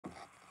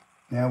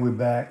Now we're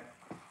back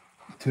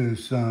to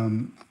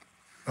some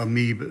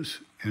amoebas.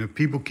 And if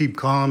people keep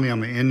calling me,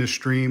 I'm going to end the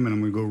stream and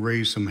I'm going to go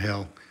raise some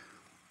hell.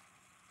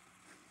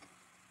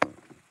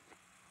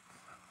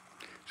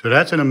 So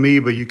that's an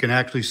amoeba you can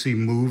actually see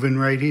moving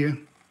right here.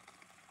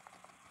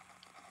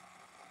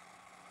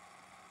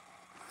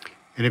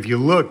 And if you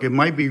look, it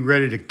might be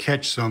ready to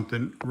catch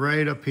something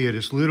right up here.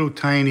 This little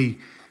tiny,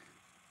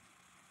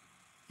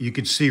 you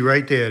can see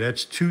right there,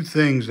 that's two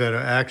things that are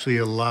actually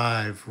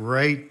alive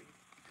right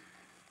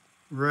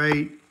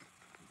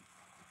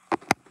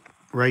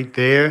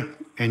there.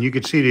 And you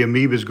can see the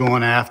amoeba's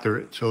going after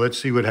it. So let's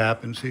see what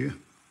happens here.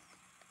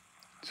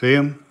 See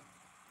them?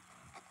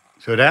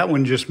 So that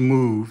one just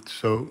moved.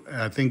 So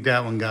I think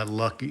that one got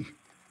lucky.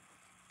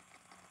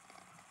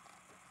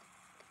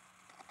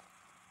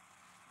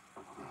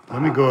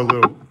 Let me go a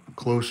little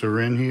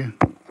closer in here.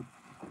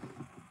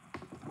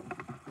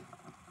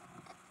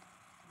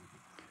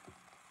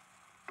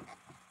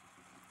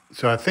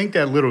 So I think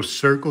that little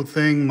circle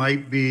thing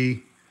might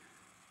be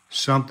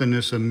something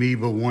this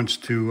amoeba wants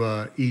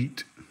to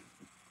eat.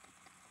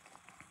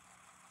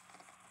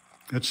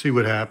 Let's see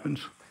what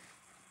happens.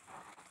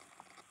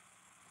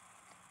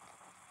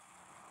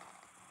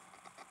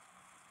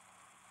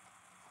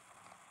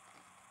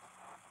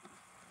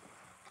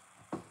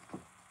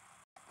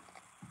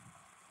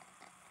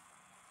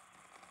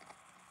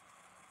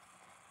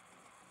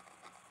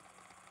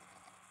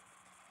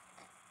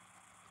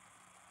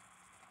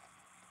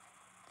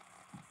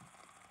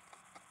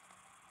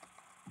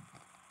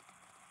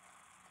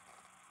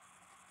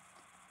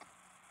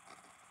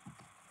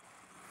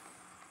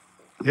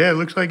 Yeah, it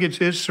looks like it's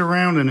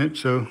surrounding it,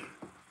 so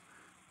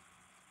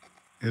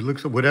it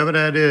looks like whatever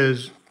that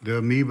is, the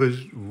amoeba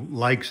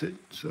likes it.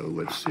 So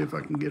let's see if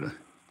I can get a...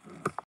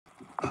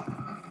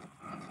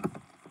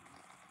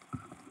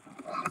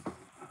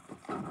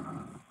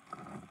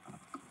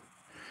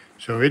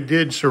 So it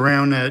did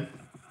surround that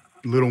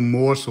little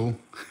morsel,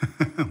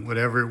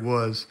 whatever it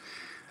was.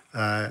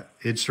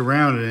 It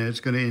surrounded it, it's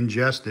going to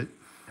ingest it.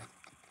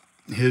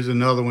 Here's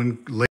another one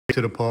late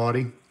to the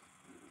party.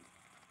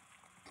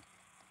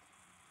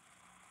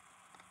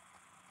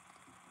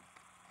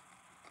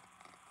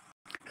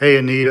 Hey,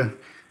 Anita,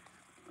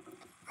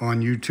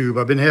 on YouTube.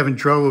 I've been having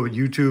trouble with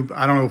YouTube.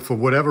 I don't know, for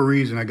whatever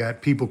reason, I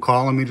got people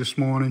calling me this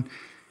morning.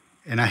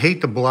 And I hate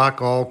to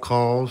block all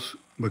calls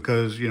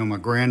because, you know, my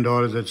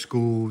granddaughter's at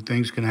school.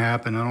 Things can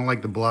happen. I don't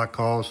like to block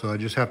calls, so I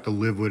just have to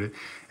live with it.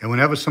 And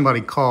whenever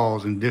somebody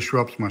calls and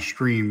disrupts my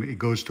stream, it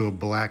goes to a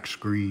black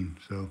screen.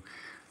 So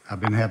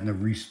I've been having to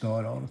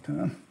restart all the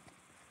time.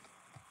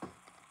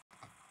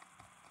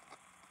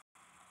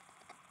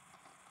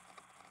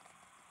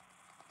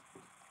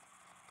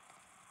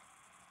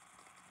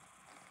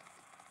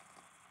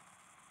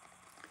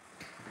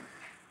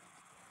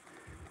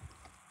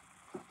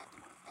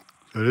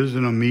 So this is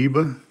an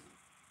amoeba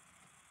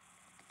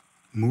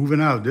moving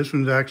out. This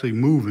one's actually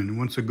moving. It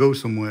wants to go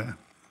somewhere.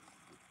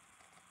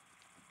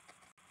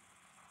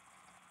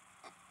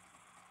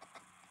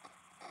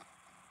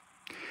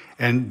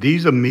 And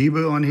these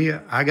amoeba on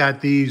here, I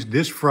got these.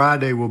 This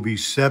Friday will be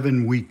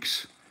 7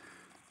 weeks.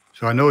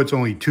 So I know it's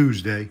only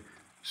Tuesday.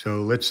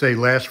 So let's say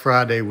last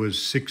Friday was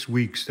 6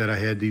 weeks that I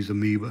had these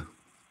amoeba.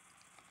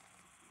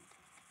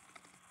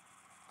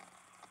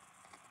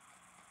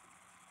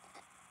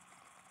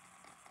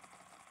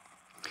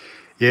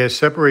 Yeah,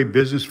 separate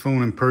business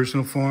phone and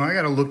personal phone. I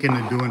got to look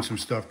into doing some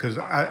stuff because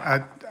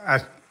I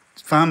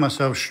find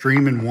myself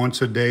streaming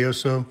once a day or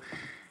so.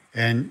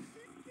 And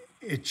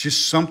it's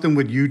just something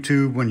with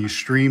YouTube when you're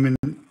streaming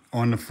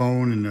on the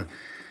phone and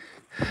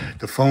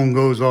the phone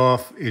goes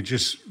off. It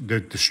just,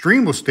 the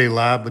stream will stay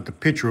live, but the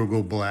picture will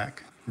go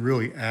black.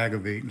 Really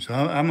aggravating. So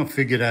I'm going to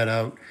figure that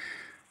out,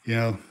 you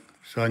know,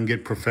 so I can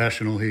get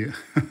professional here.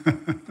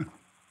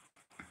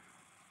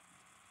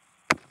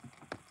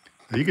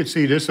 You can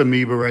see this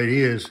amoeba right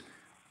here is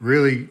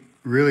really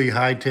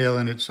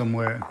hightailing it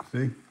somewhere.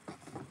 See?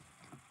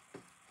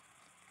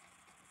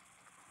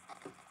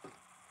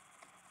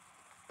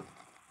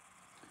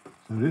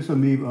 So this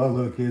amoeba, oh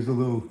look, here's a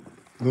little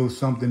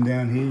something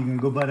down here. You gonna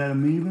go by that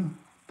amoeba?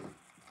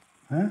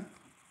 Huh?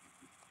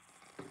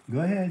 Go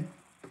ahead.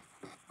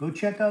 Go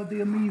check out the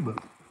amoeba.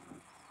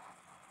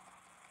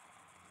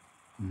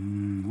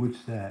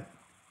 What's that?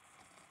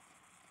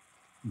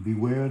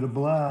 Beware of the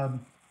blob.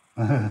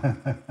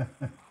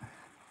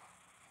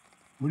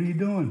 What are you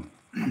doing?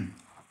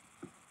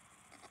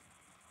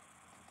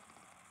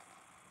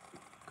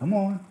 Come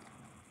on.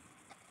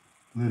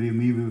 Well, the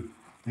amoeba,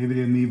 maybe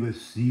the amoeba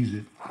sees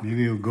it.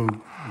 Maybe it'll go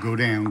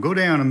down. Go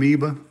down,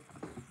 amoeba.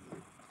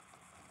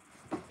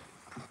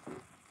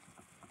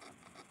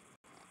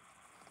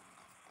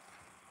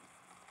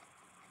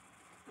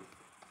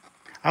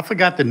 I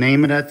forgot the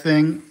name of that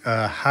thing.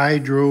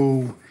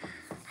 Hydra.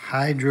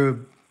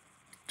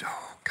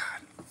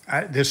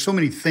 There's so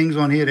many things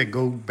on here that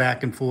go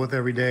back and forth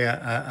every day.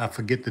 I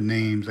forget the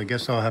names. I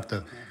guess I'll have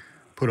to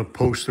put a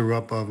poster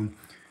up of them.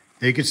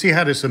 Now you can see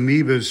how this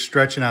amoeba is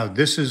stretching out.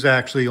 This is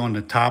actually on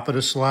the top of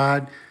the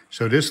slide.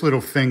 So this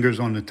little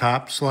finger's on the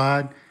top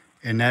slide,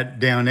 and that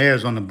down there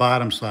is on the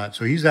bottom slide.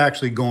 So he's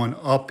actually going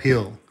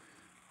uphill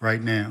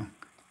right now.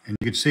 And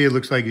you can see it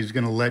looks like he's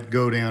going to let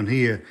go down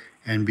here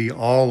and be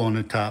all on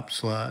the top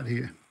slide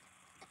here.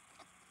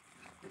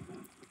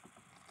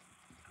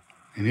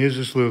 And here's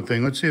this little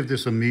thing. Let's see if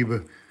this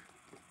amoeba,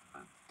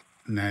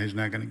 no, he's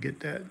not going to get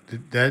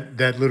that.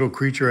 That little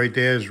creature right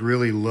there is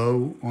really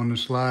low on the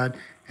slide,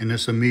 and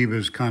this amoeba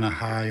is kind of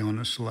high on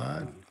the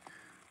slide.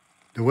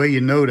 The way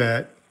you know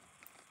that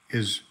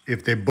is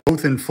if they're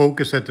both in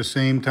focus at the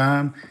same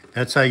time,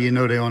 that's how you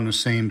know they're on the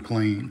same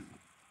plane.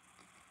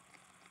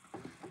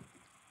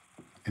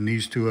 And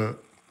these two are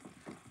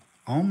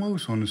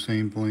almost on the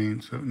same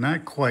plane, so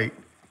not quite.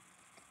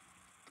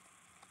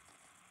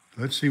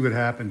 Let's see what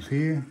happens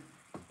here.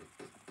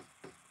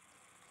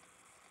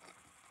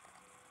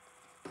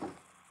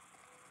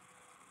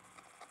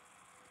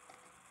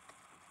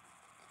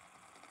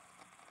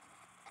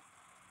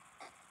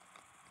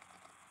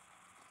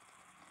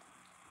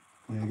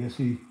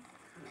 Yeah,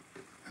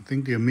 I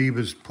think the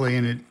amoeba's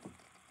playing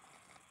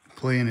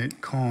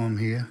it calm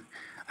here.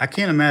 I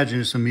can't imagine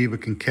this amoeba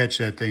can catch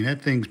that thing.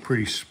 That thing's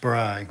pretty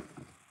spry,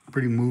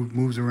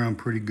 moves around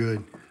pretty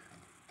good.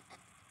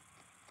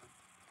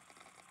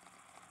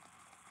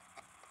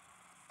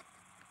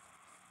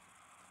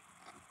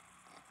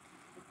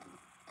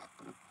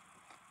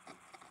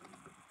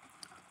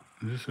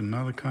 Is this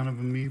another kind of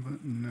amoeba?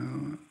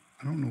 No,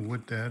 I don't know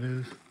what that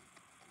is.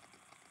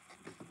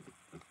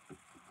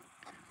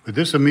 But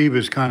this amoeba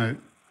is kind of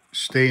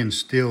staying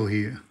still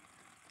here.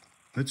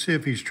 Let's see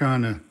if he's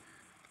trying to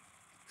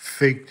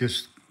fake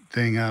this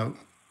thing out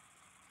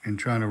and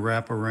trying to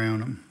wrap around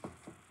him.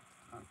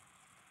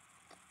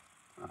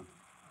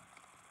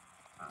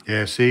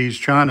 Yeah, see, he's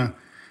trying to,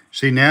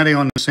 see, now they're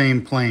on the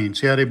same plane.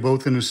 See how they're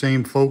both in the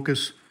same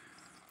focus?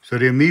 So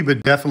the amoeba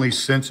definitely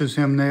senses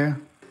him there.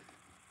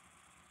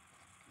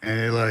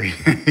 And like,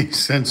 he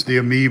sensed the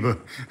amoeba.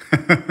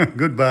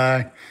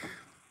 Goodbye.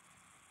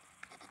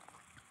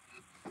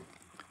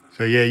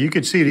 So yeah, you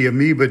could see the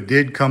amoeba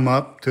did come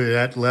up to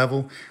that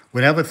level.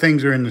 Whenever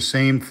things are in the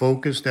same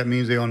focus, that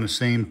means they're on the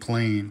same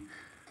plane.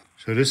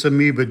 So this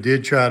amoeba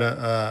did try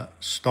to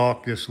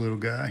stalk this little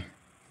guy.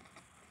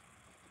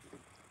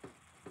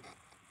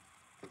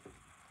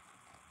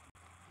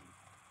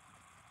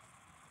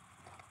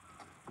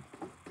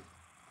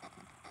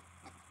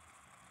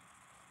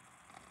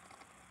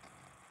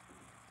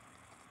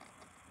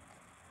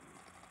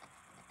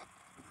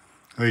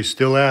 Oh, he's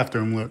still after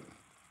him, look.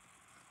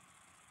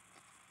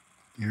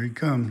 Here he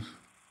comes.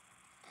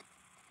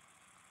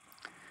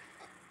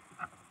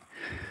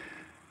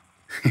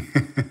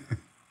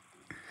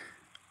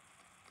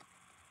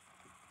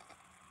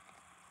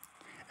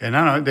 And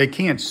I don't know, they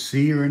can't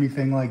see or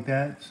anything like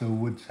that. So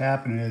what's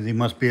happening is he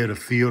must be able to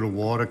feel the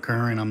water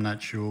current. I'm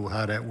not sure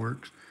how that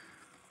works.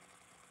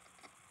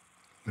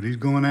 But he's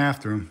going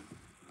after him.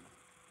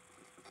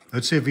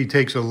 Let's see if he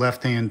takes a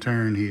left-hand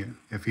turn here,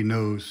 if he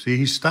knows. See,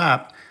 he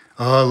stopped.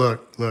 Oh,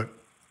 look, look.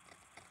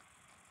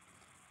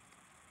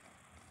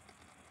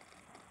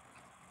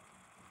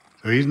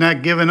 So he's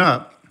not giving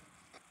up.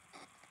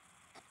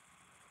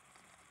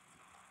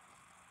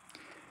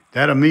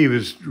 That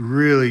amoeba's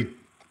really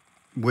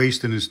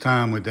wasting his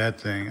time with that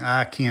thing.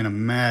 I can't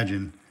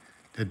imagine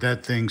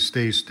that thing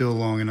stays still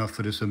long enough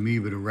for this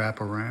amoeba to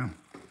wrap around.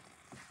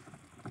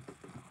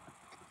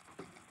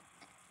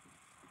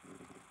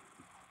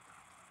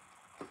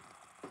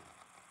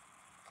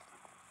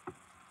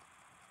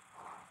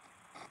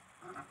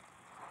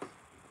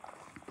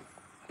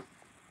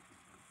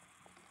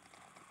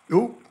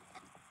 Oh.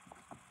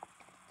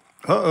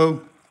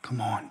 Uh-oh.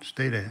 Come on,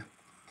 stay there.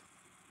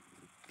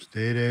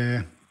 Stay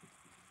there.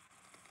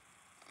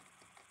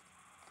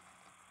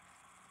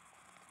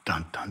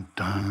 Dun, dun,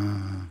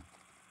 dun.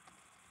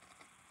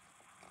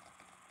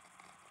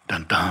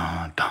 Dun,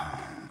 dun,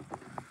 dun.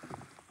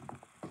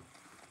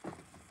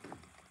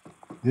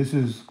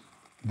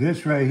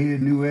 This right here,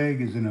 new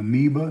egg, is an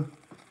amoeba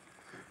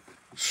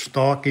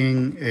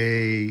stalking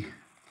a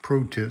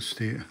protist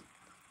here,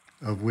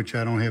 of which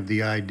I don't have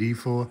the ID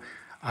for.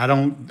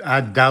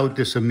 I doubt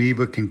this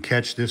amoeba can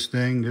catch this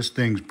thing. This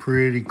thing's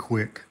pretty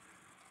quick.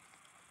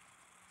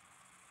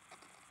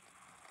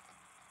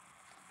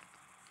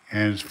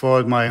 And as far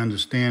as my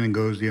understanding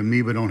goes, the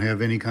amoeba don't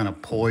have any kind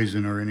of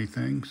poison or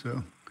anything,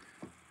 so.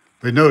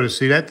 But notice,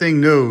 see, that thing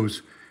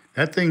knows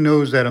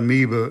that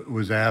amoeba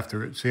was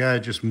after it. See how it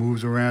just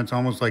moves around? It's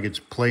almost like it's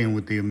playing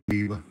with the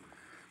amoeba.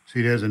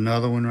 See, there's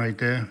another one right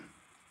there.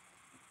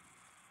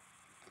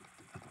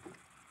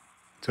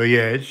 So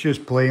yeah, it's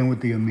just playing with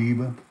the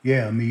amoeba.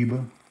 Yeah,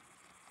 amoeba.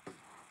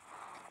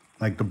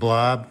 Like the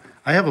blob.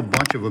 I have a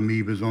bunch of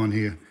amoebas on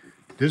here.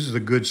 This is a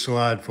good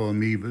slide for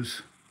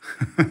amoebas.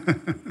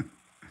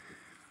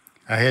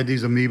 I had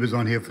these amoebas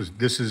on here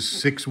this is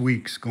 6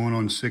 weeks, going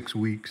on 6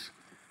 weeks.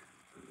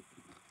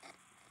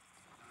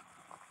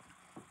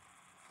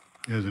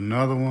 There's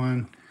another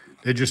one.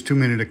 They're just too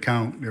many to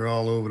count. They're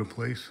all over the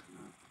place.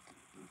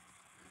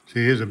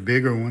 See, here's a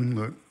bigger one,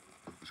 look.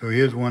 So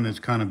here's one that's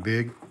kind of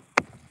big.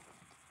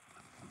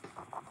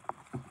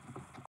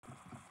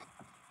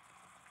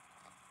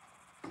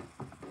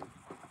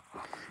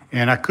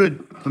 And I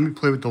could, let me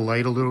play with the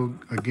light a little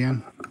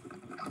again.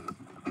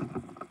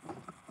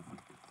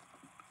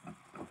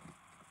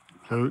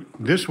 So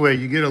this way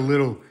you get a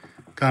little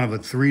kind of a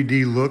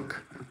 3D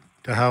look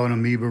to how an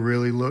amoeba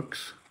really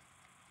looks.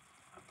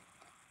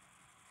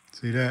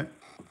 See that?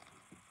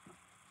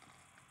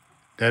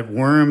 That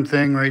worm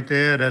thing right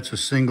there, that's a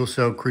single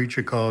cell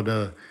creature called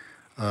a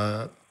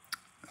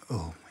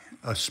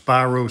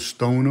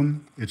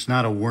spirostonum. It's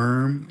not a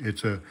worm,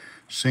 it's a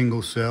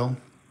single cell.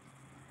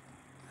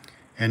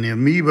 And the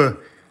amoeba,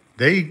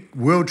 they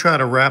will try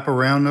to wrap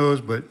around those,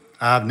 but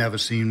I've never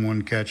seen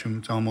one catch them.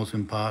 It's almost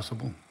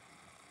impossible.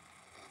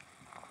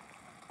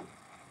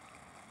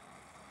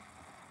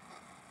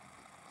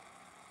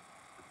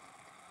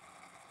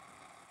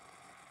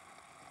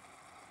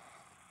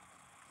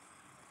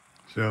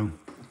 So,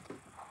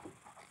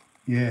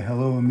 yeah,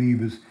 hello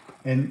amoebas.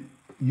 And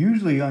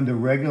usually under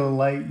regular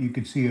light, you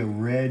could see a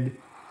red,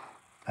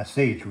 I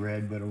say it's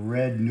red, but a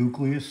red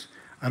nucleus.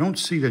 I don't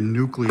see the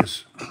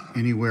nucleus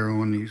anywhere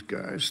on these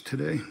guys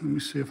today. Let me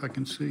see if I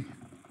can see.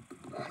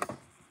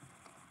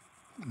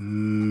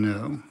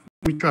 No.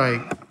 Let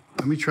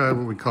me try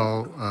what we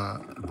call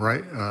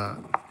bright, let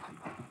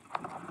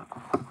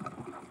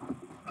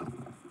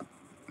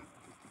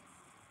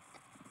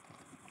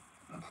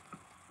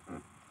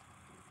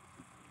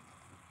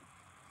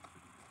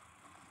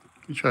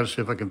me try to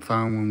see if I can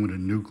find one with a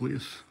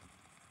nucleus.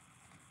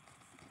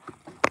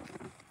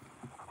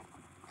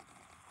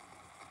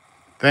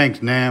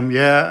 Thanks, Nam.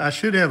 Yeah, I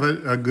should have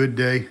a good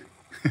day.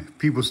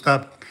 People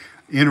stop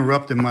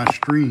interrupting my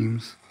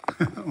streams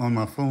on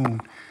my phone.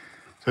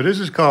 So this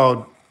is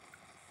called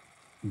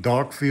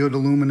dark field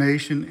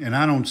illumination, and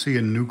I don't see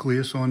a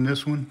nucleus on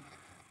this one.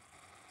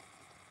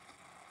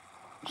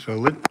 So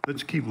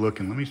let's keep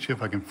looking. Let me see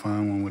if I can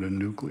find one with a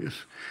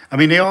nucleus. I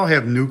mean, they all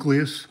have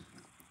nucleus,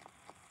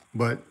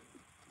 but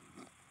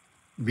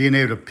being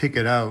able to pick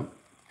it out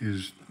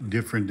is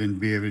different than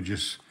being able to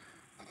just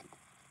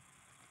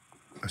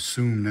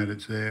assume that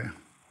it's there.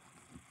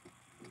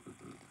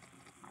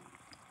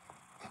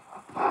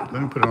 Let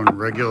me put it on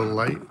regular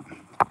light.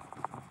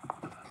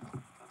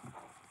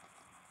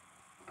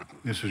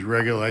 This is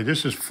regular light.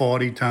 This is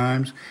 40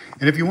 times.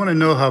 And if you want to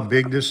know how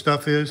big this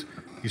stuff is,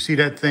 you see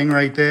that thing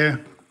right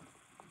there?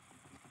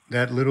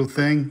 That little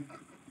thing?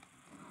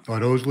 Or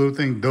those little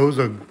things? Those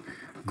are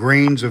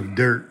grains of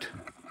dirt,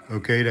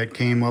 okay, that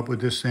came up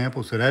with this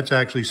sample. So that's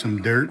actually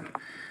some dirt.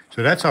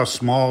 So that's how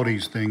small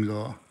these things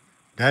are.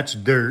 That's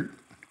dirt.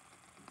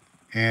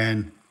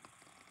 And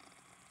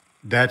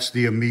that's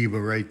the amoeba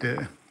right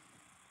there.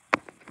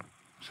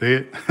 See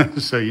it?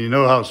 So you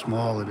know how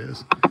small it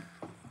is.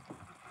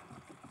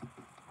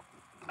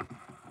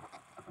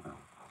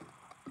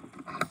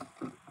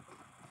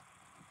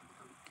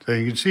 So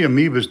you can see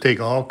amoebas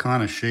take all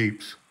kind of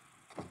shapes.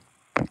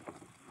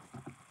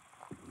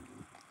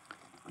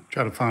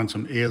 Try to find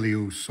some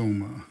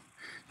Aleosoma.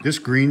 This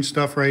green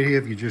stuff right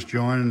here, if you just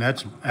join,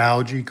 that's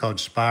algae called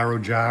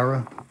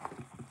Spirogyra.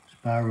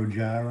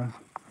 Spirogyra.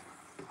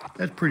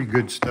 That's pretty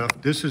good stuff.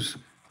 This is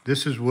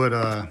what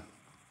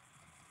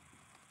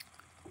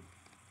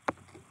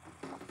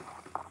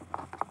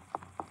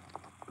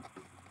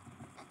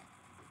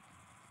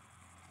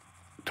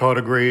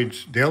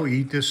tardigrades, they'll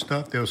eat this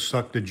stuff. They'll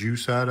suck the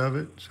juice out of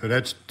it. So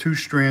that's 2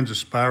 strands of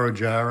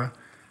Spirogyra,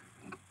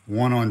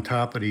 one on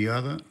top of the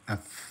other. I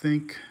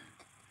think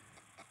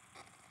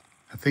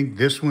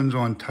this one's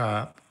on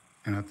top,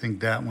 and I think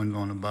that one's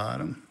on the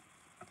bottom.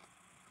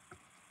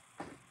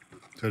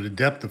 So the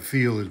depth of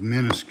field is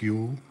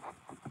minuscule.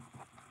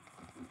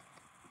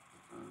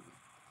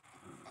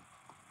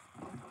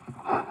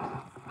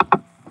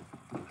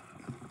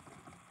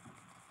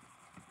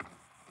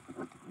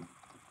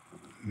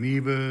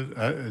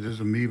 Amoeba, this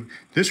amoeba.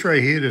 This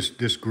right here,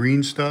 this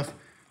green stuff,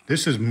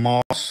 this is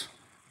moss.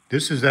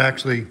 This is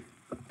actually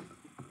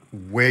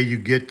where you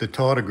get the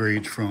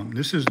tardigrades from.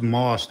 This is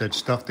moss, that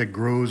stuff that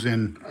grows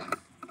in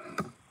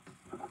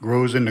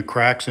the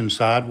cracks in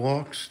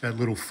sidewalks, that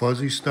little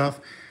fuzzy stuff.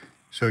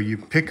 So you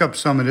pick up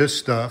some of this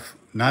stuff,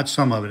 not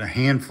some of it, a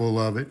handful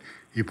of it.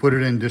 You put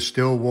it in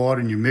distilled water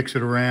and you mix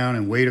it around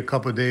and wait a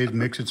couple of days,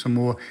 mix it some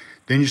more.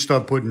 Then you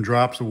start putting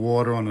drops of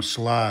water on a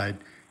slide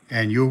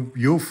and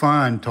you'll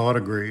find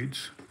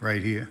tardigrades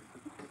right here.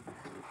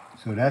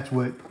 So that's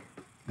what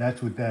that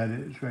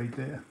is right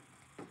there.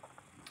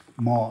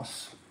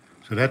 Moss.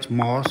 So that's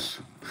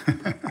moss. So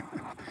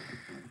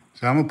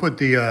I'm gonna put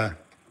the,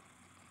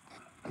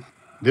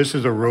 this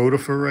is a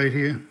rotifer right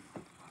here.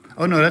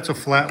 Oh no, that's a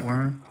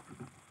flatworm.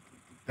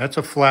 That's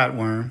a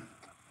flatworm.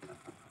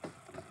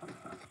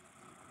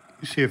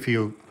 You see if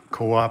he'll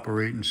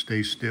cooperate and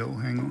stay still.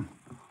 Hang on.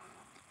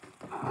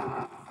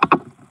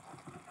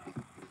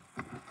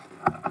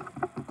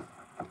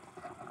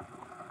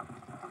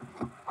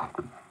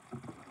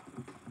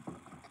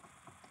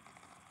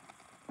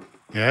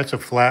 Yeah, that's a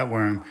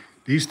flatworm.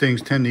 These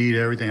things tend to eat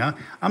everything.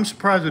 I'm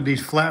surprised with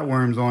these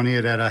flatworms on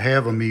here that I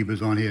have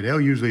amoebas on here. They'll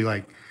usually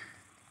like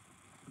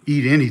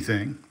eat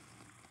anything.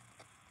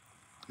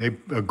 They're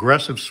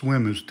aggressive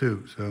swimmers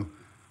too, so.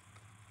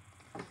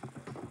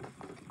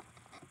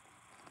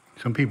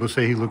 Some people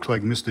say he looks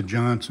like Mr.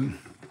 Johnson.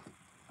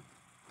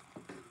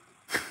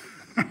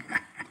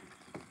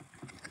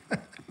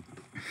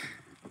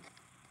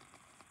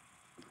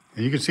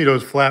 And you can see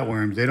those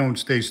flatworms. They don't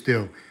stay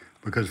still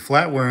because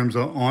flatworms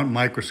aren't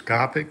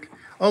microscopic.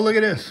 Oh, look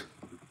at this.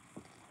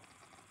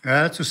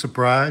 That's a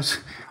surprise.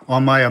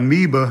 On my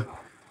amoeba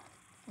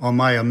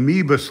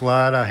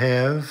slide, I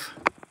have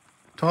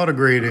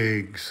tardigrade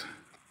eggs.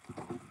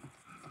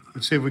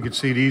 Let's see if we can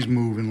see these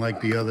moving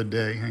like the other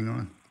day. Hang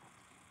on.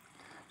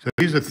 So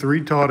these are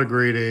 3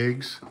 tardigrade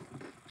eggs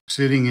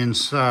sitting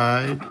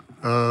inside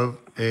of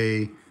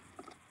a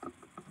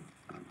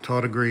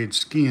tardigrade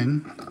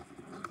skin.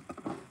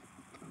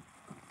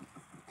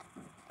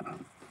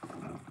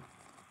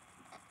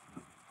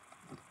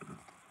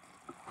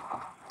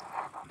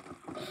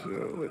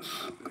 So let's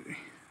see.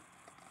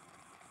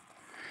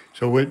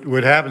 So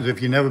what happens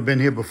if you've never been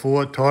here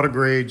before,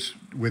 tardigrades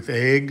with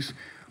eggs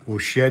will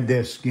shed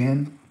their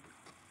skin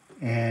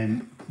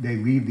and they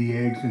leave the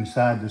eggs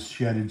inside the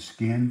shedded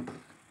skin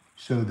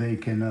so they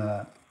can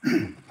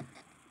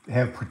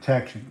have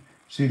protection.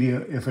 See,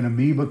 if an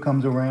amoeba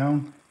comes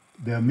around,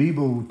 the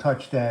amoeba will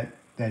touch that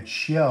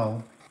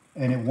shell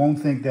and it won't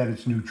think that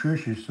it's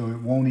nutritious, so it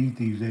won't eat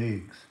these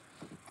eggs.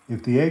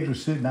 If the eggs were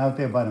sitting out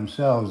there by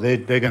themselves, they're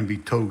going to be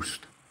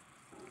toast.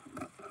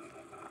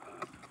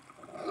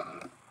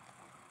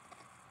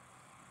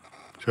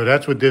 So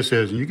that's what this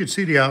is. And you can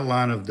see the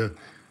outline of the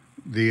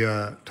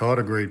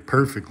tardigrade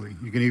perfectly.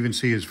 You can even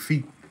see his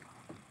feet.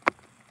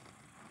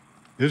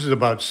 This is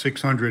about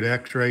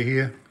 600x right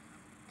here.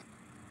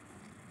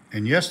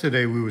 And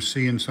yesterday we were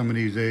seeing some of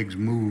these eggs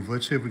move.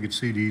 Let's see if we could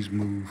see these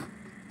move.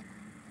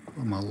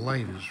 Well, my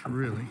light is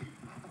really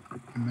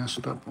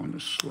messed up on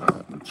this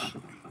slide. Let's see.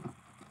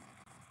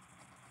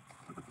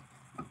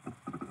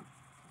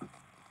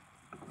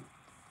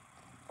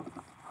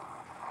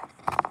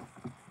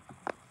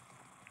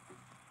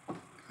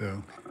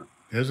 So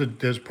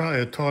there's probably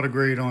a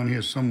tardigrade on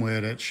here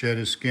somewhere that shed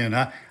his skin.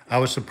 I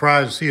was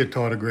surprised to see a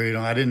tardigrade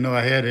on. I didn't know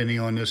I had any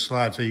on this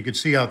slide. So you could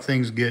see how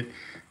things get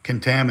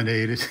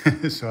contaminated.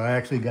 So I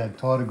actually got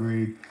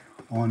tardigrade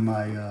on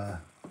my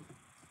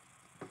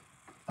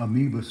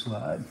amoeba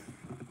slide.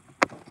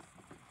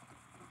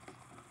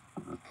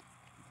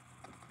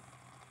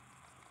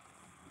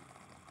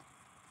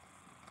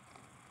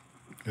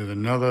 There's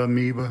another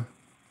amoeba.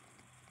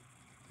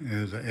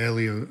 There's an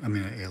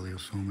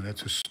aleosoma.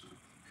 That's a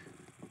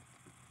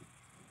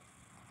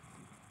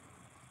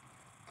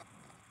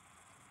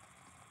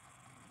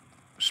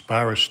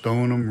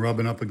spirostonum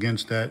rubbing up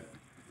against that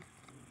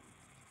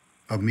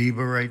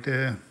amoeba right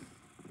there.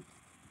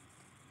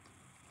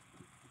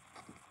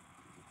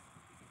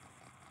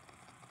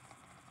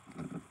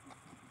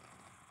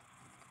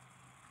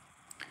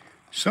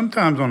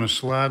 Sometimes on a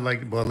slide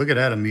like, well, look at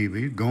that amoeba.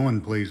 He's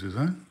going places,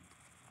 huh?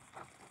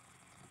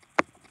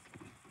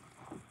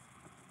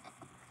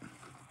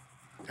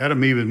 That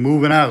amoeba's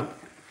moving out.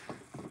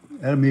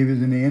 That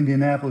amoeba's in the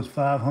Indianapolis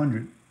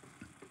 500.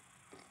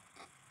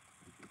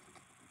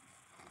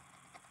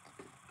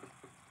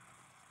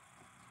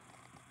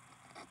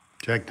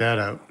 Check that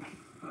out.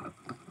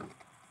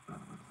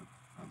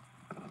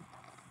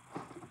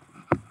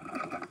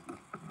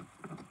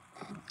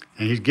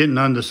 And he's getting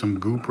under some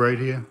goop right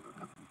here.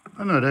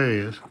 Oh, no, there he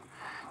is.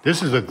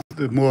 This is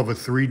more of a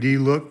 3D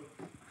look.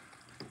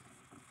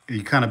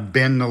 You kind of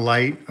bend the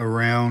light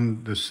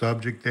around the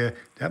subject there.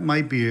 That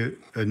might be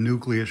a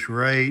nucleus,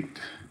 right?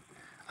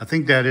 I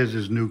think that is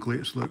his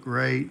nucleus. Look,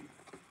 right?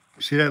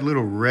 See that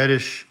little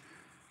reddish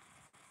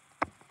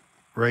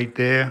right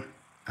there?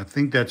 I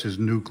think that's his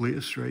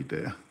nucleus right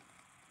there.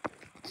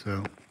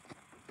 So.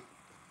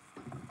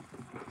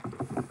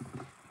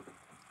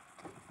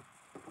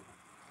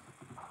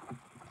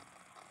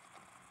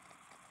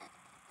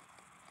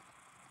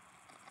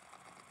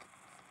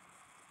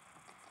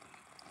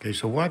 Okay,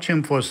 so watch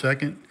him for a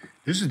second.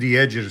 This is the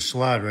edge of the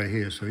slide right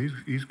here. So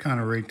he's kind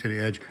of right to the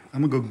edge.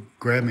 I'm gonna go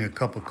grab me a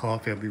cup of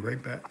coffee. I'll be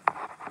right back.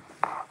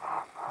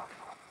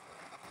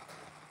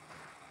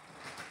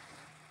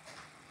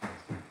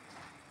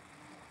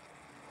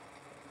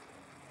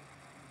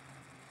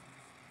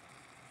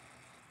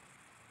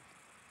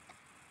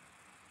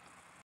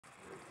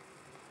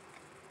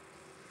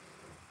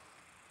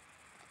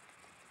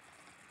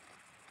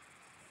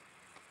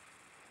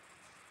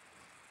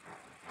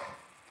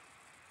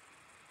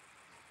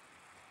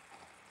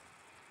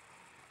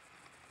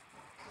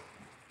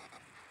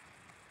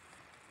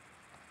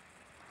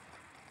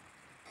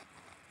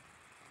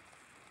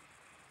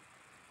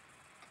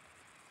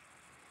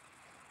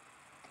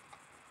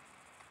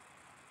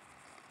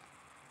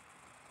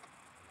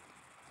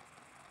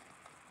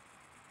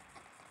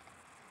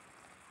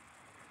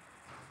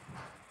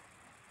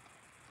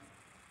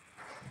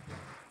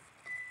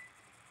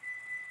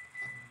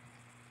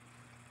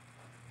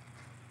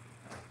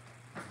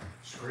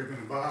 Scraping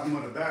the bottom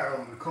of the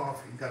barrel on the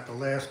coffee. Got the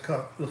last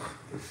cup. Ugh.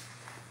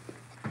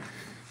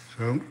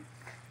 So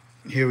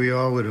here we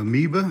are with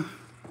amoeba.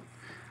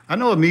 I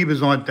know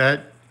amoebas aren't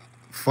that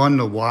fun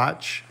to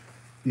watch,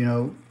 you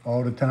know,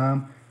 all the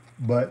time,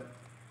 but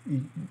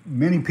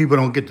many people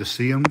don't get to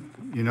see them,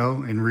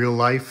 in real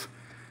life.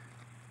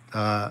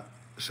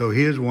 So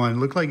here's one.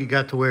 Looked like he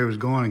got to where he was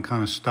going and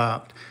kind of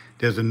stopped.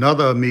 There's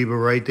another amoeba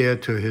right there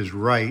to his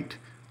right,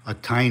 a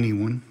tiny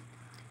one.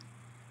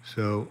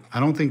 So I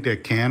don't think they're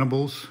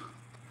cannibals,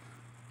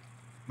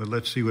 but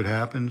let's see what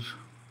happens.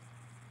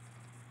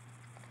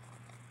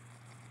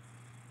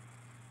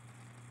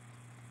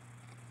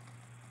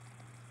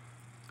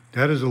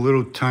 That is a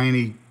little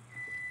tiny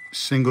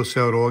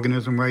single-celled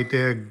organism right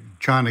there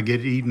trying to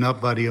get eaten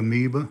up by the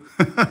amoeba.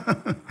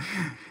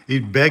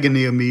 He's begging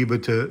the amoeba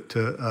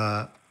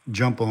to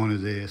jump on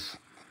his ass.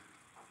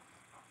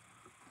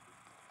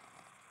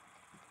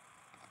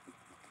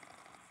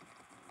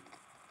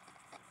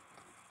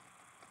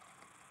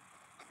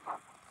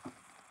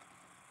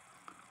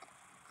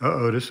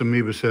 Uh-oh, this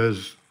amoeba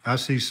says, I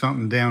see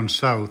something down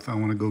south I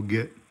want to go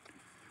get.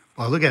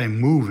 Oh, look at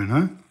him moving,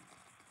 huh?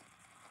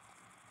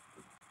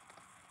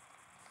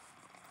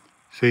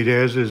 See,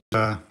 there's his,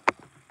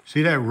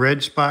 see that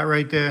red spot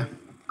right there?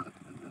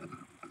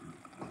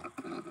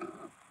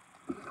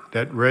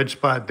 That red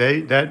spot,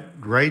 that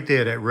right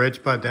there, that red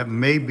spot, that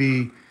may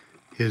be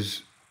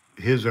his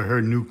or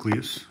her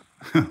nucleus,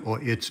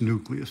 or its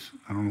nucleus.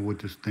 I don't know what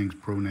this thing's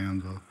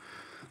pronouns are.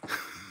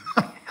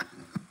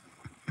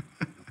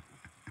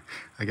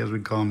 I guess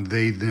we call them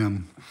they,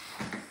 them.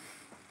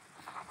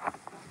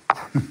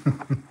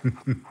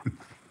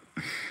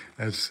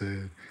 That's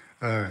sad.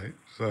 All right,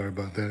 sorry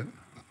about that.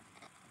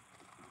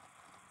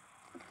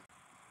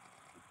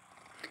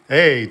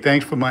 Hey,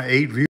 thanks for my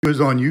 8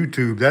 viewers on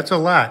YouTube. That's a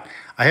lot.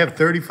 I have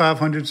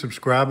 3,500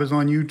 subscribers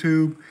on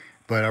YouTube,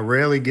 but I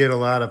rarely get a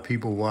lot of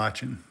people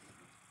watching.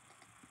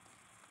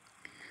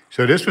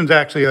 So this one's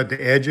actually at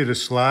the edge of the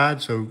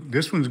slide. So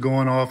this one's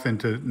going off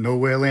into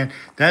nowhere land.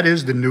 That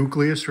is the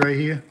nucleus right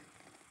here.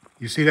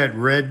 You see that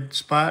red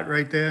spot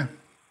right there?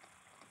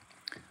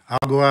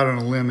 I'll go out on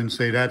a limb and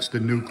say that's the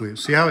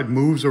nucleus. See how it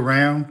moves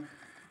around?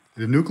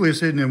 The nucleus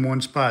isn't in one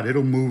spot.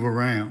 It'll move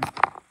around.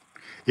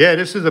 Yeah,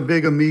 this is a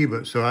big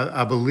amoeba, so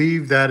I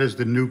believe that is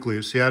the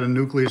nucleus. See how the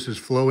nucleus is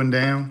flowing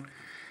down?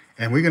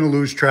 And we're going to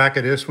lose track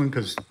of this one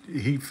because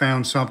he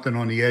found something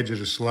on the edge of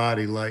the slide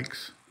he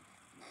likes.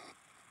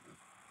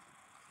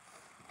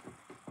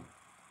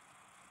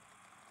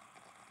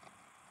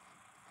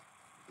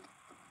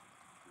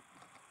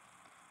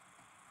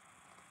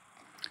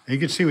 And you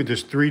can see with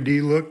this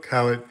 3D look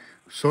how it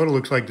sort of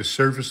looks like the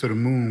surface of the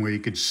moon where you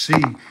could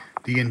see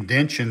the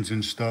indentions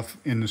and stuff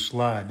in the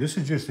slide. This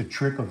is just a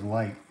trick of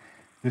light.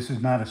 This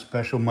is not a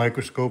special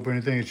microscope or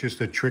anything. It's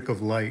just a trick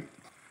of light.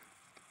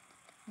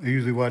 I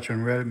usually watch on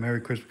Reddit. Merry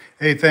Christmas.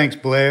 Hey, thanks,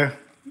 Blair.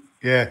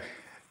 Yeah.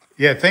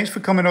 Yeah, thanks for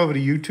coming over to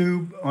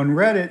YouTube. On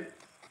Reddit,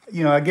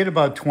 I get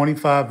about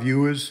 25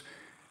 viewers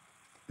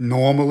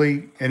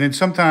normally. And then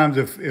sometimes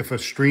if a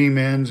stream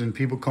ends and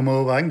people come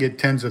over, I can get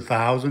tens of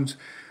thousands.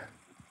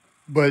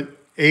 But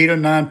 8 or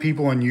 9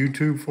 people on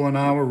YouTube for an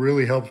hour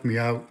really helps me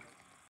out,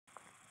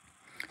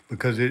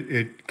 because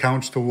it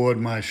counts toward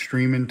my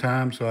streaming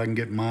time so I can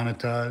get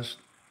monetized.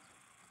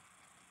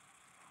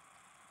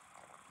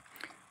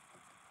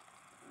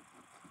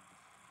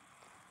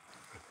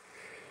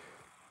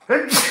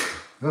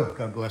 Oh,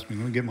 God bless me.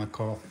 Let me get my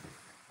coffee.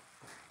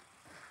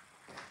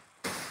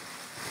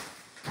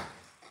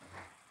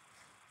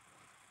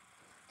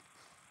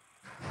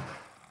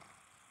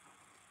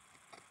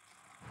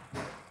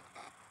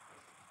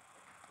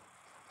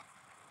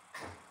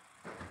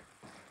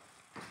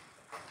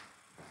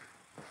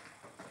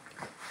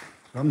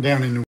 I'm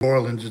down in New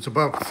Orleans. It's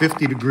about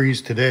 50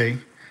 degrees today.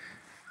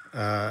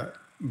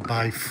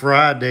 By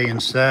Friday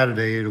and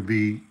Saturday, it'll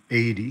be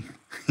 80.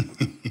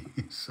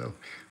 So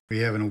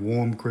we're having a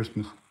warm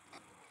Christmas.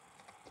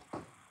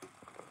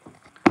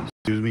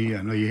 Excuse me.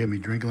 I know you hear me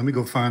drinking. Let me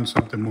go find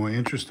something more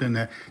interesting.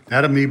 That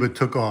amoeba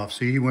took off.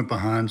 See, he went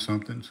behind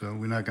something, so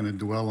we're not going to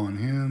dwell on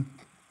him.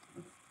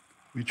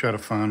 We try to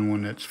find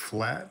one that's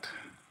flat.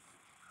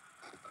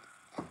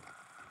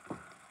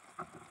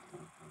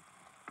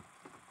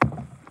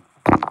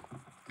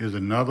 Here's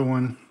another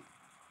one.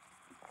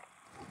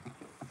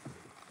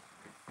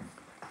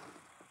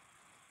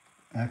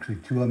 Actually,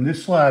 2 of them.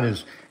 This slide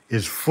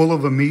is full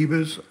of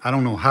amoebas. I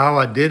don't know how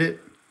I did it,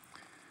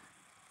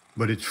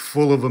 but it's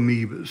full of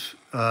amoebas.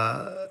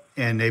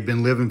 And they've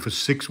been living for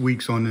 6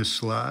 weeks on this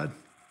slide.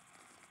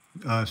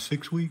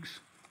 6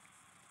 weeks?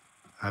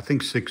 I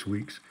think 6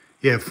 weeks.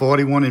 Yeah,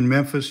 41 in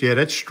Memphis. Yeah,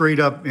 that's straight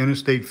up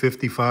Interstate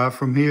 55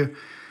 from here.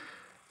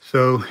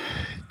 So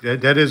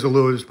that is a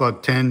little, it's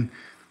about 10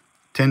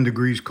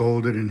 degrees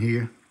colder than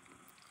here.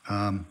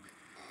 And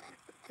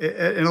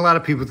a lot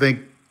of people think,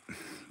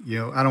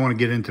 I don't want to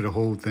get into the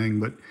whole thing,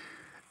 but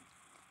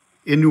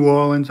in New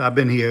Orleans, I've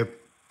been here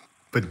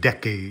for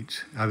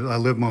decades. I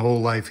lived my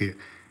whole life here.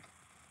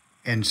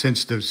 And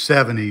since the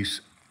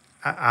 70s,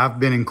 I've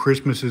been in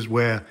Christmases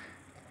where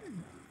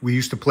we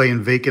used to play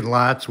in vacant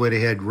lots where they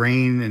had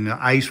rain and the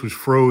ice was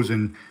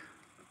frozen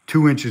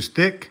 2 inches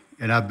thick.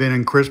 And I've been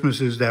in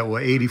Christmases that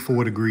were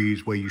 84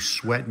 degrees where you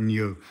sweating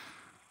your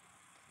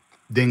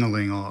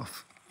ding-a-ling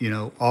off,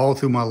 all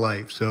through my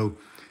life. So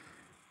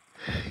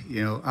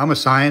You know, I'm a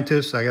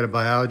scientist. I got a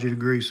biology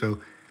degree, so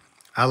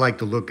I like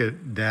to look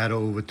at data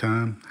over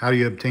time. How do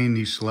you obtain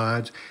these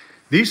slides?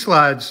 These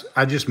slides,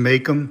 I just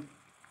make them.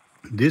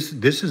 This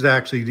is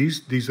actually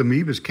these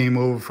amoebas came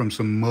over from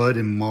some mud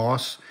and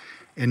moss,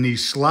 and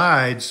these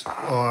slides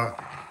are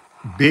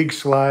big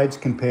slides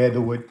compared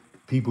to what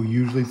people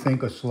usually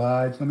think of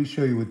slides. Let me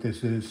show you what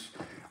this is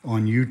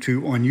on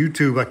YouTube. On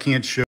YouTube, I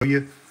can't show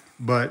you,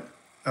 but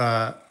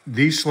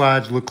these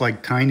slides look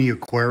like tiny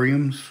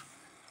aquariums,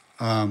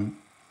 and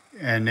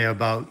they're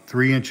about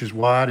 3 inches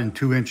wide and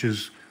 2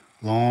 inches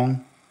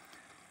long,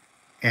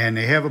 and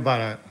they have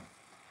about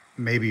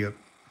maybe a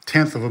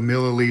tenth of a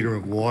milliliter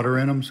of water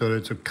in them, so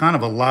it's a kind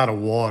of a lot of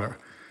water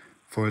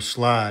for a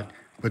slide.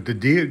 But the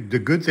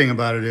good thing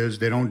about it is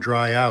they don't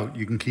dry out.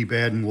 You can keep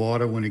adding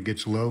water when it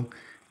gets low,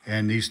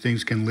 and these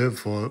things can live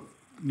for,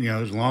 you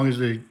know, as long as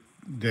they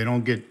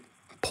don't get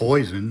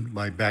poisoned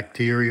by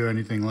bacteria or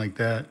anything like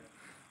that.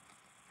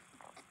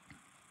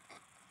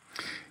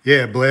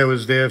 Yeah, Blair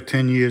was there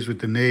 10 years with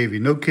the Navy.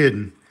 No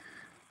kidding.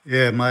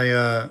 Yeah,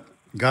 my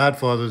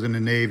godfather's in the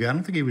Navy. I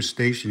don't think he was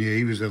stationed here.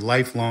 He was a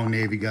lifelong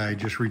Navy guy,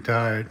 just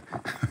retired.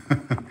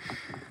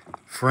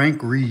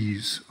 Frank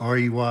Rees,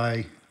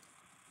 Reyes,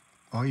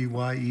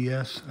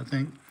 I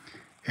think.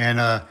 And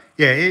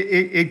yeah,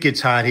 it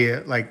gets hot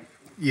here. Like,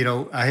 you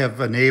know, I have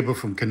a neighbor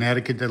from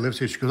Connecticut that lives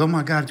here. She goes, "Oh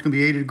my God, it's gonna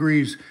be 80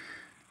 degrees.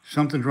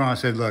 Something's wrong." I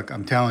said, "Look,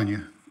 I'm telling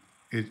you,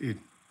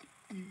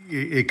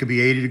 it could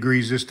be 80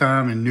 degrees this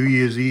time, and New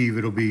Year's Eve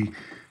it'll be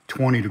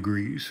 20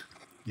 degrees.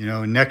 You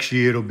know, and next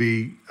year it'll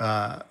be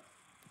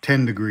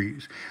 10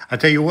 degrees." I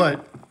tell you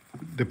what,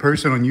 the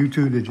person on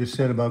YouTube that just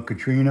said about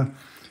Katrina,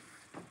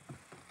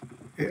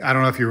 I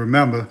don't know if you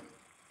remember,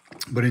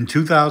 but in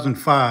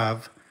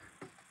 2005,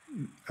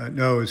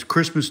 no, it's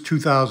Christmas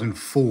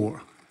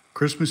 2004.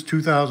 Christmas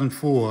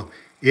 2004,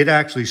 it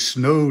actually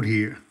snowed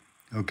here,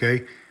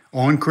 okay,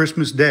 on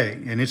Christmas Day.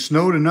 And it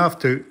snowed enough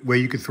to where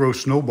you could throw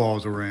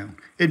snowballs around.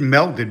 It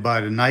melted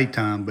by the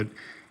nighttime, but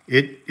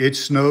it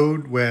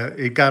snowed where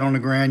it got on the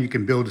ground. You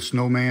can build a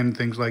snowman and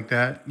things like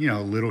that, you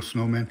know, little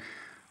snowman.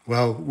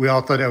 Well, we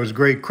all thought that was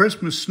great.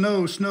 Christmas,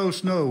 snow, snow,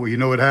 snow. Well, you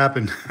know what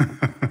happened?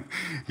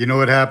 You know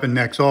what happened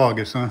next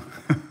August, huh?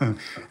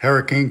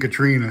 Hurricane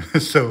Katrina.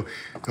 So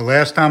the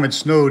last time it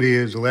snowed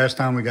here is the last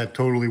time we got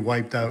totally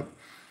wiped out.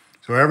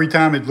 So every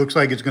time it looks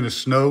like it's going to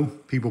snow,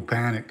 people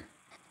panic.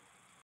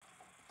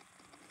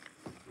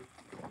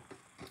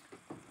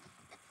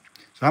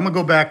 So I'm going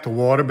to go back to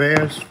water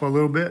bears for a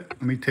little bit.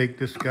 Let me take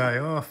this guy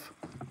off.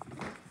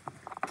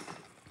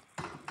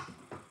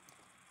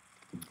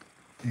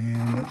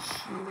 And let's see.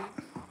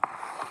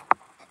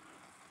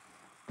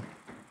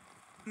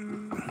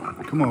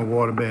 Come on,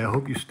 water bear. I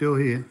hope you're still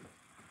here.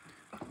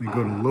 Let me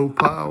go to low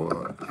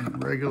power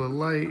and regular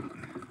light.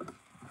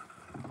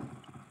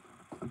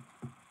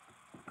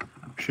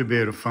 Should be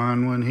able to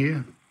find one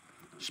here.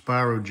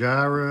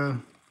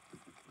 Spirogyra.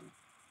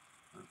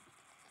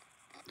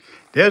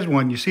 There's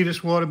one. You see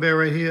this water bear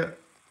right here?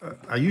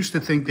 I used to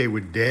think they were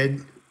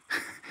dead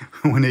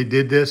when they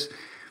did this,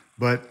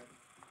 but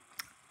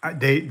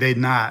they're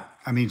not.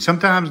 I mean,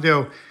 sometimes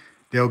they'll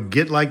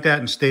get like that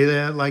and stay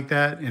there like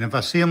that. And if I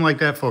see them like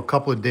that for a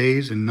couple of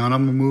days and none of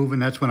them are moving,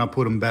 that's when I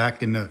put them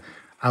back in the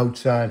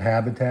outside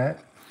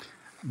habitat.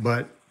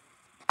 But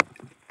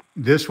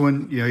this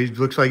one, you know, he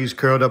looks like he's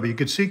curled up. You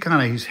can see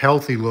kind of he's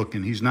healthy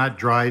looking. He's not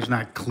dry. He's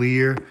not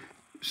clear.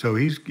 So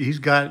he's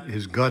got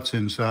his guts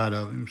inside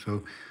of him.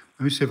 So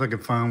let me see if I can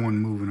find one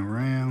moving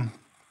around.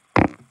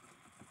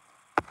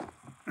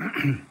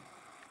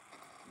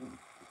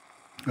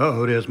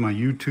 Uh-oh, there's my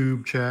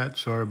YouTube chat.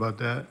 Sorry about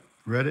that.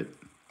 Reddit.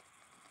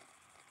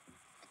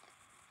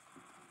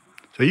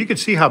 So you can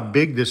see how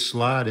big this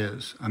slide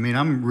is. I mean,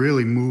 I'm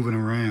really moving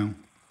around.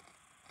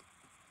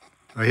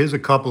 Here's a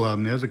couple of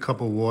them. There's a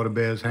couple of water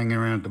bears hanging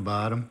around at the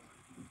bottom.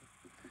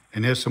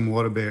 And there's some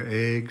water bear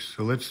eggs.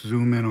 So let's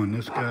zoom in on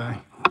this guy.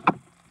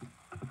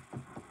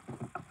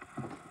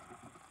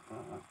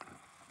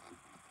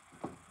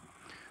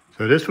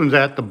 So this one's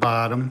at the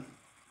bottom.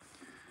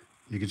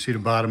 You can see the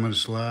bottom of the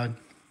slide.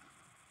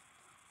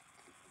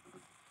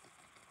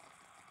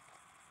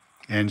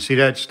 And see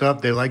that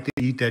stuff? They like to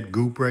eat that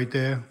goop right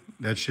there.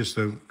 That's just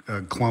a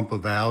clump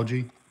of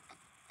algae.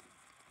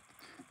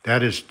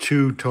 That is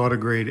 2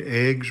 tardigrade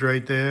eggs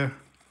right there.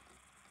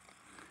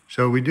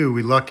 So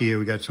we're lucky here.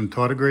 We got some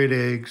tardigrade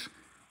eggs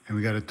and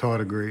we got a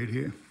tardigrade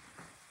here.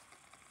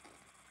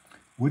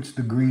 What's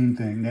the green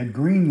thing? That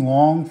green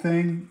long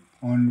thing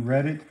on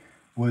Reddit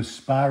was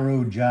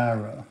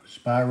Spirogyra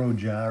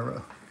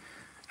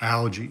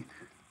algae.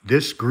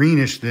 This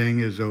greenish thing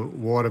is a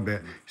water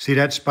bear. See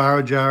that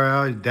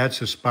Spirogyra?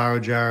 That's a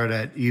Spirogyra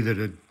that either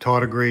the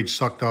tardigrade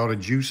sucked all the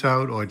juice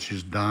out or it's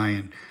just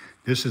dying.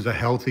 This is a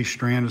healthy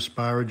strand of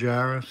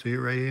Spirogyra. See it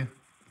right here?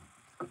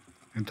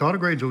 And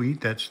tardigrades will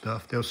eat that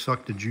stuff. They'll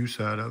suck the juice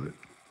out of it.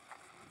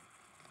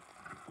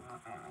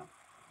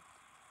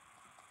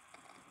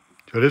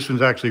 So this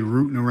one's actually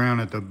rooting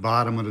around at the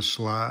bottom of the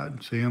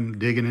slide. See him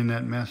digging in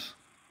that mess?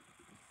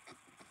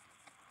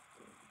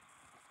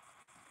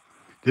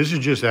 This is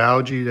just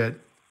algae that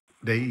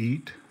they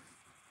eat.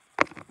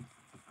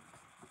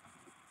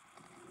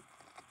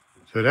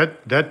 So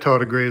that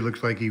tardigrade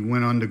looks like he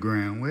went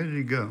underground. Where did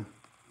he go?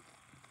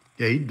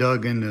 Yeah, he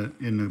dug in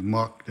the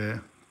muck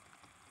there.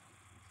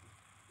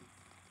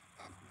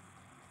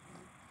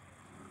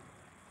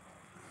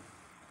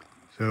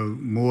 So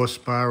more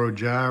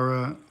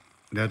Spirogyra.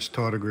 That's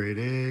tardigrade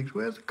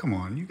eggs. Come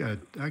on,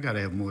 I gotta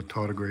have more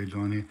tardigrades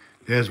on here.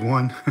 There's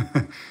one.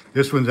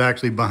 This one's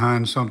actually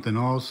behind something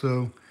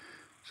also.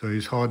 So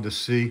he's hard to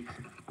see.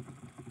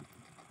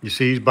 You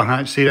see he's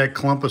behind, see that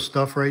clump of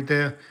stuff right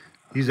there?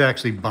 He's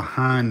actually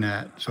behind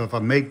that. So if I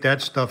make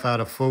that stuff out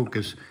of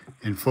focus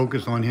and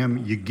focus on him,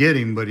 you get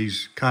him, but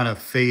he's kind of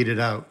faded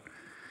out.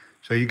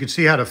 So you can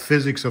see how the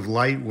physics of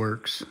light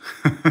works.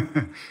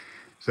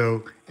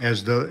 So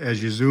as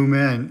you zoom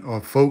in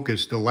or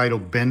focus, the light will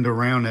bend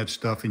around that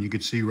stuff and you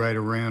can see right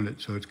around it.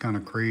 So it's kind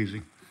of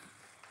crazy.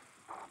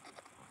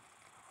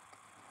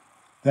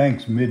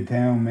 Thanks,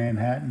 Midtown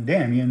Manhattan.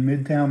 Damn, you in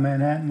Midtown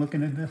Manhattan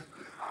looking at this?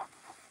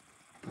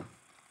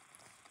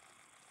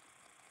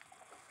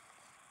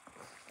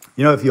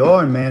 You know, if you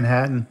are in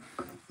Manhattan,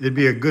 it'd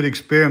be a good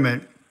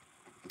experiment.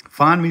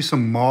 Find me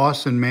some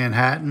moss in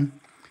Manhattan.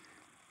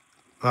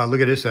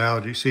 Look at this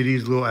algae. See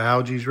these little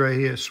algae right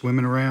here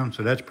swimming around?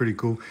 So that's pretty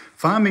cool.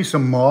 Find me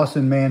some moss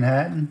in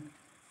Manhattan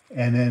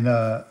and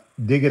then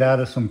dig it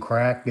out of some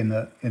crack in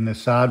the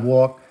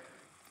sidewalk.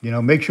 You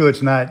know, make sure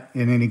it's not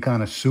in any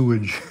kind of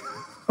sewage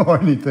or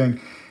anything.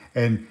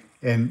 And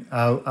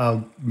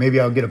maybe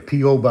I'll get a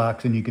P.O.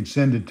 box and you can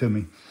send it to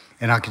me.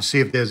 And I can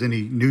see if there's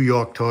any New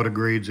York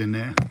tardigrades in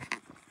there.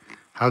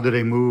 How do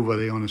they move? Are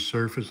they on the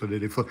surface or do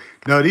they float?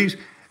 No,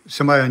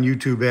 somebody on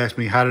YouTube asked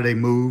me, how do they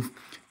move?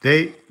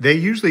 They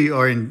usually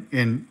are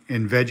in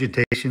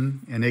vegetation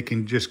and they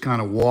can just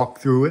kind of walk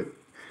through it.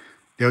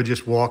 They'll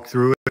just walk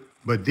through it.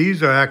 But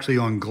these are actually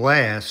on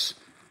glass,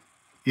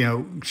 you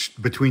know,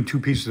 between two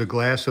pieces of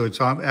glass. So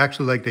it's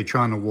actually like they're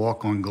trying to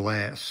walk on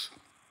glass.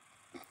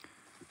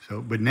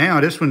 So, but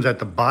now this one's at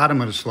the bottom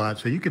of the slide.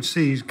 So you can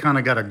see he's kind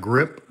of got a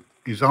grip.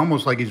 He's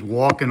almost like he's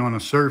walking on a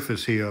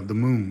surface here of the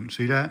moon.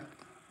 See that?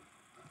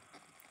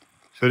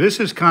 So this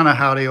is kind of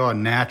how they are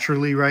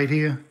naturally right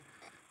here.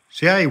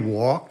 See how he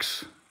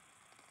walks?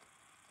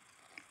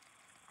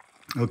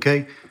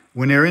 Okay,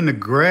 when they're in the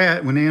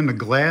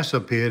glass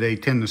up here, they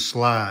tend to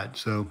slide.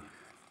 So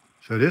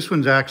this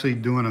one's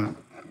actually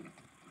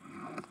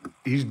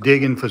he's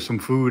digging for some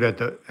food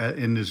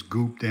in this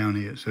goop down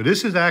here. So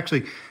this is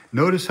actually,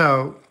 notice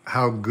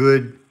how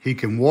good he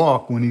can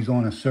walk when he's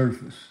on a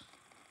surface.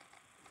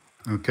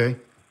 Okay,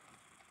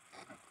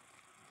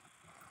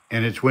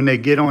 and it's when they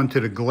get onto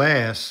the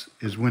glass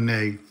is when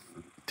they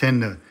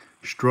tend to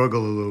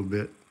struggle a little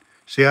bit.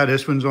 See how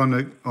this one's on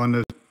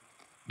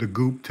the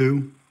goop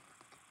too?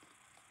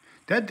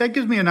 That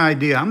gives me an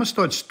idea. I'm gonna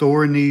start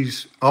storing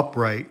these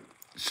upright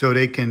so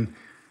they can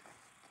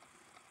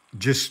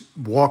just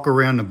walk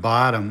around the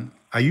bottom.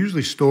 I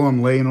usually store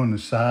them laying on the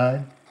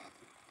side.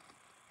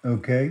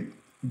 Okay.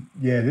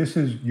 Yeah, this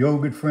is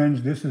Yogurt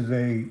Friends. This is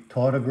a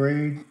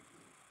tardigrade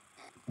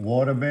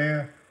water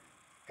bear.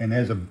 And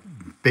there's a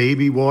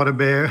baby water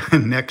bear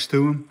next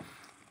to him.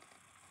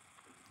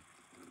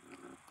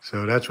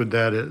 So that's what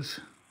that is.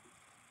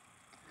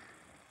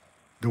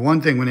 The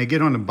one thing, when they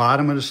get on the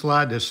bottom of the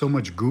slide, there's so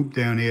much goop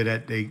down here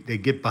that they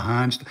get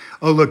behind.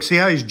 Oh, look, see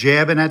how he's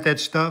jabbing at that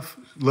stuff?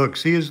 Look,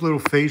 see his little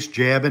face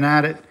jabbing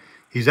at it?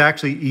 He's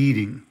actually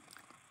eating.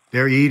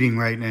 They're eating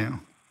right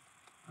now.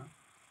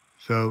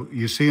 So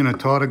you're seeing a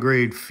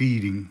tardigrade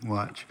feeding,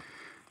 watch.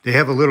 They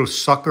have a little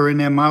sucker in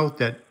their mouth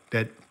that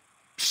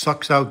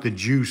sucks out the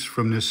juice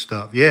from this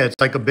stuff. Yeah, it's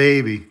like a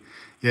baby.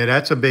 Yeah,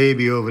 that's a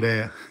baby over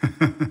there.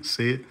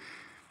 See it?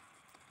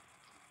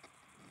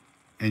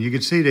 And you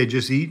can see they're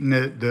just eating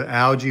the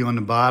algae on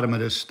the bottom of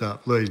this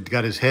stuff. Look, he's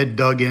got his head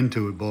dug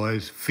into it,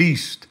 boys.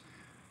 Feast.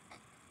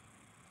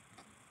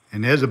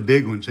 And there's a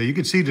big one. So you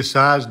can see the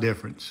size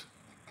difference.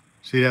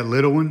 See that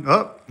little one?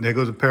 Oh, there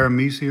goes a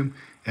paramecium.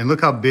 And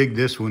look how big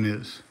this one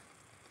is.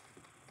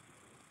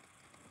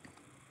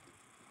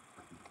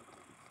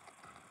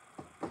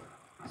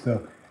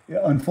 So,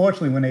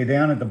 unfortunately, when they're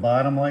down at the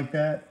bottom like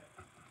that,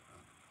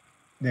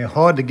 they're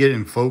hard to get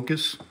in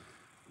focus.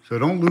 So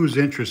don't lose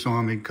interest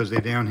on me because they're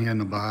down here in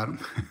the bottom.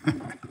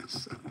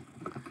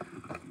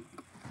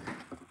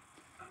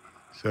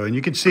 So, and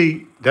you can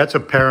see that's a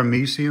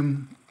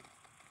paramecium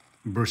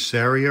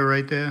bursaria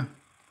right there.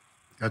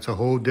 That's a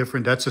whole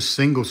different, that's a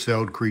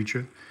single-celled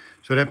creature.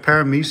 So that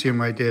paramecium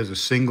right there is a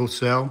single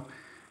cell.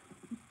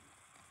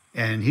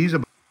 And he's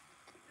about,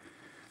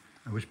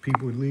 I wish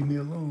people would leave me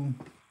alone.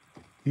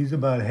 He's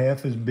about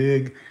half as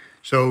big.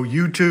 So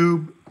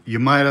YouTube, you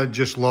might have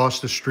just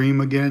lost the stream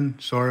again.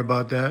 Sorry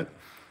about that,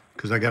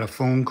 because I got a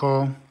phone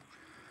call.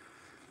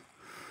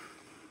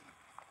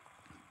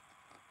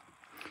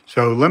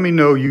 So let me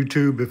know,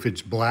 YouTube, if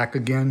it's black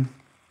again,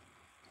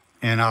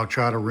 and I'll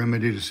try to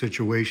remedy the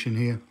situation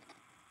here.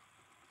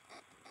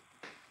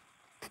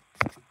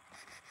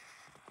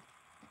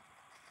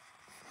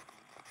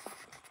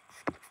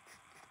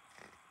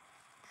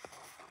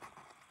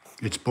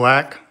 It's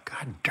black. God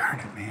God darn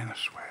it, man, I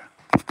swear.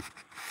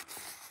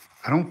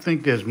 I don't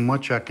think there's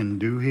much I can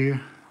do here.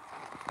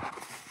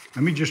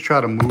 Let me just try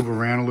to move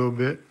around a little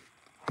bit.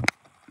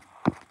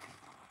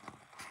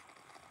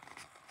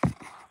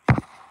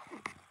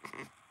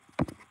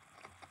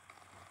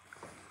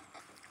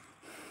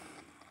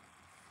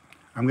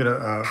 I'm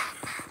gonna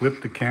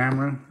flip the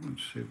camera.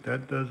 Let's see if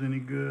that does any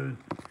good.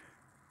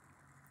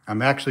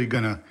 I'm actually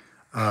gonna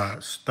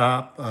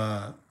stop.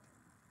 I'm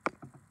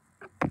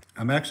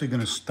actually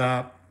gonna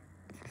stop.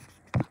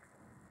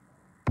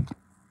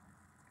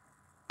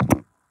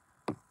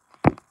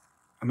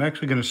 I'm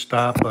actually gonna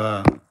stop.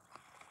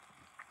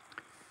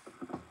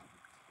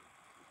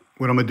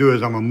 What I'm gonna do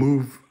is I'm gonna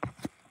move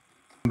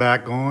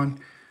back on.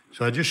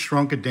 So I just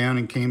shrunk it down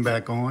and came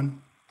back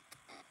on.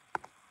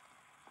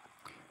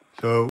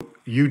 So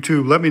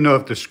YouTube, let me know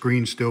if the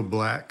screen's still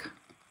black.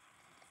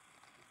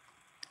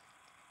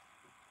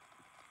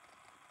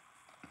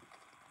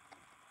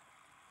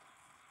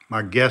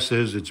 My guess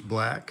is it's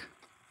black.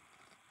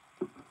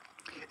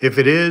 If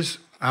it is,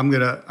 I'm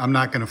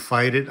not gonna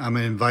fight it. I'm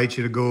gonna invite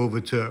you to go over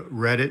to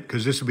Reddit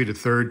because this will be the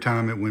third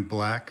time it went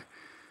black.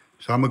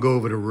 So I'm gonna go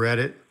over to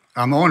Reddit.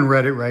 I'm on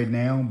Reddit right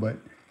now, but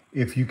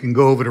if you can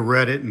go over to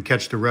Reddit and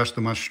catch the rest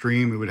of my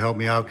stream, it would help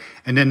me out.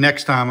 And then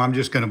next time, I'm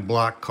just gonna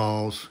block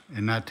calls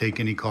and not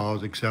take any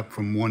calls except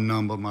from one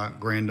number, my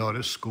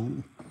granddaughter's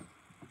school.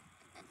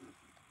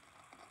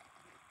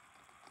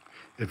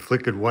 It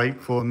flickered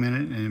white for a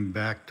minute and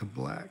back to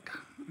black.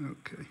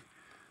 Okay.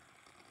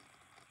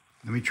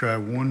 Let me try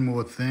one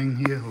more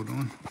thing here. Hold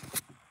on.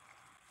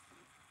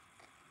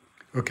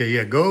 Okay,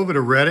 yeah, go over to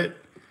Reddit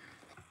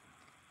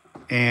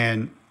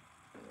and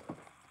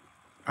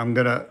I'm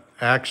gonna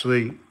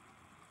actually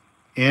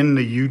end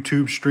the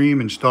YouTube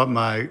stream and start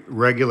my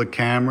regular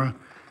camera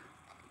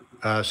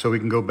so we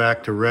can go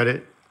back to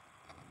Reddit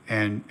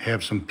and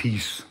have some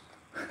peace.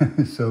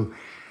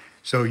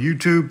 So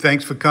YouTube,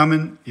 thanks for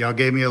coming. Y'all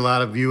gave me a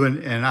lot of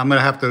viewing, and I'm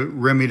gonna have to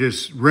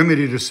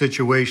remedy the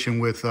situation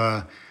with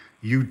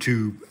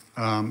YouTube.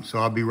 So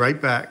I'll be right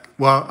back.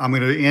 Well, I'm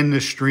gonna end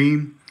this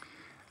stream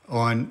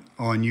on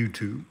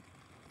YouTube.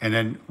 And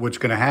then what's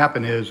gonna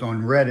happen is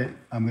on Reddit,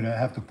 I'm gonna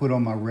have to put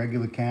on my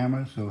regular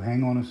camera. So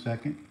hang on a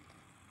second.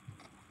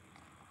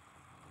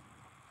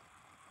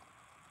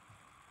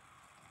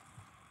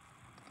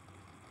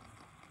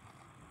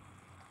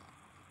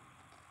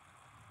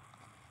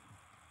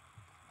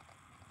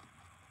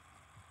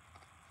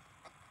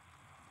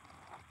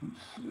 Let's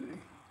see.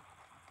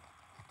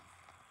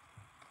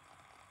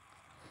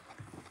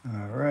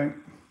 All right.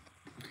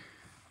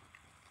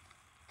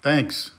 Thanks.